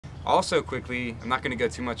Also quickly, I'm not going to go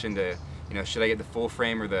too much into, should I get the full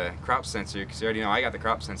frame or the crop sensor, because you already know I got the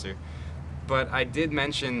crop sensor. But I did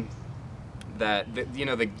mention that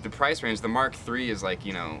the price range, the Mark III is like,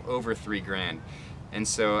 over $3,000, and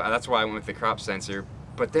so that's why I went with the crop sensor.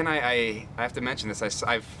 But then I have to mention this.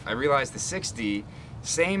 I realized the 6D,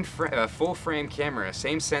 same full frame camera,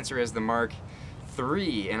 same sensor as the Mark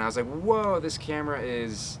III, and I was like, whoa, this camera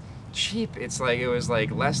is cheap. It was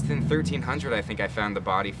like less than $1,300, I think I found the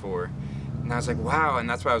body for. And I was like, wow, and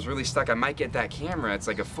that's why I was really stuck. I might get that camera. It's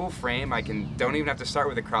like a full frame. Don't even have to start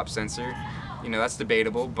with a crop sensor. That's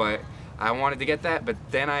debatable, but I wanted to get that. But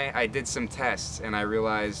then I did some tests, and I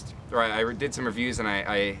realized, or I did some reviews, and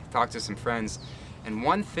I talked to some friends. And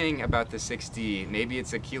one thing about the 6D, maybe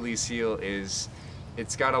its Achilles heel, is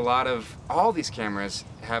it's got all these cameras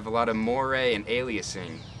have a lot of moire and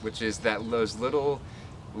aliasing, which is those little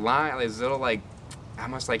like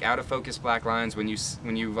almost like out of focus black lines when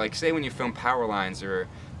you like, say when you film power lines or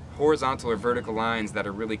horizontal or vertical lines that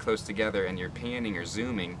are really close together and you're panning or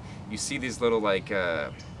zooming, you see these little like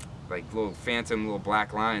little phantom little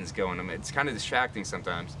black lines going them. It's kind of distracting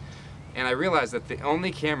sometimes. And I realized that the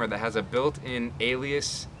only camera that has a built-in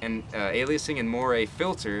aliasing and moire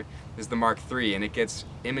filter is the Mark III, and it gets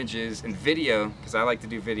images and video, because I like to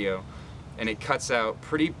do video, and it cuts out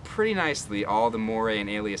pretty nicely all the moire and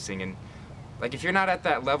aliasing. And like, if you're not at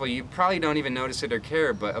that level, you probably don't even notice it or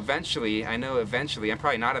care, but eventually, I'm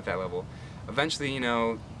probably not at that level. Eventually,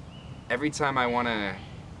 every time I want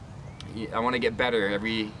to get better,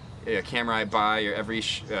 every camera I buy or every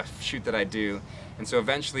shoot that I do. And so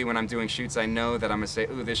eventually when I'm doing shoots, I know that I'm going to say,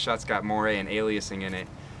 ooh, this shot's got moire and aliasing in it.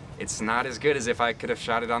 It's not as good as if I could have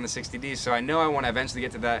shot it on the 60D, so I know I want to eventually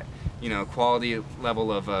get to that, quality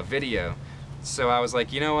level of video. So I was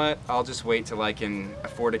like, you know what, I'll just wait till I can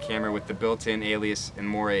afford a camera with the built-in alias and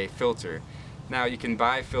moire filter. Now you can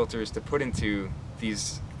buy filters to put into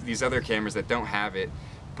these other cameras that don't have it,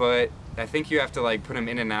 but I think you have to like put them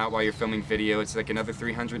in and out while you're filming video. It's like another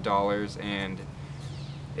 $300, and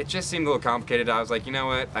it just seemed a little complicated. I was like, you know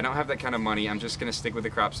what, I don't have that kind of money. I'm just gonna stick with the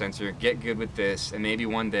crop sensor, get good with this, and maybe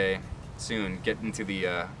one day soon get into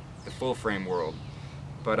the full frame world.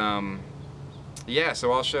 But yeah,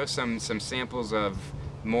 so I'll show some samples of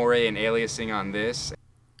moire and aliasing on this.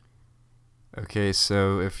 Okay,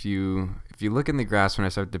 so if you look in the grass when I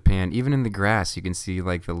start to pan, even in the grass you can see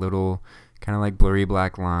like the little kind of like blurry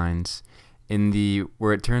black lines in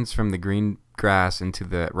where it turns from the green grass into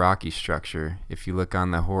the rocky structure. If you look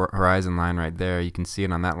on the horizon line right there, you can see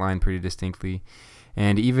it on that line pretty distinctly.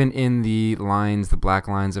 And even in the lines, the black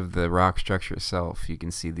lines of the rock structure itself, you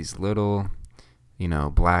can see these little,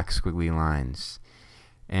 black squiggly lines.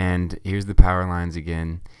 And here's the power lines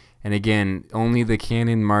again. And again, only the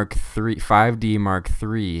Canon Mark III, 5D Mark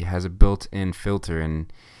III has a built-in filter,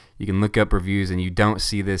 and you can look up reviews and you don't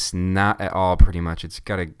see this, not at all pretty much. It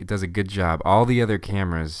does a good job. All the other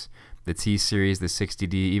cameras, the T-Series, the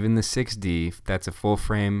 60D, even the 6D, that's a full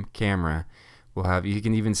frame camera, will have, you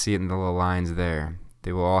can even see it in the little lines there.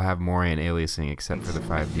 They will all have moire and aliasing except for the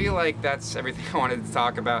 5D. I feel like that's everything I wanted to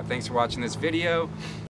talk about. Thanks for watching this video.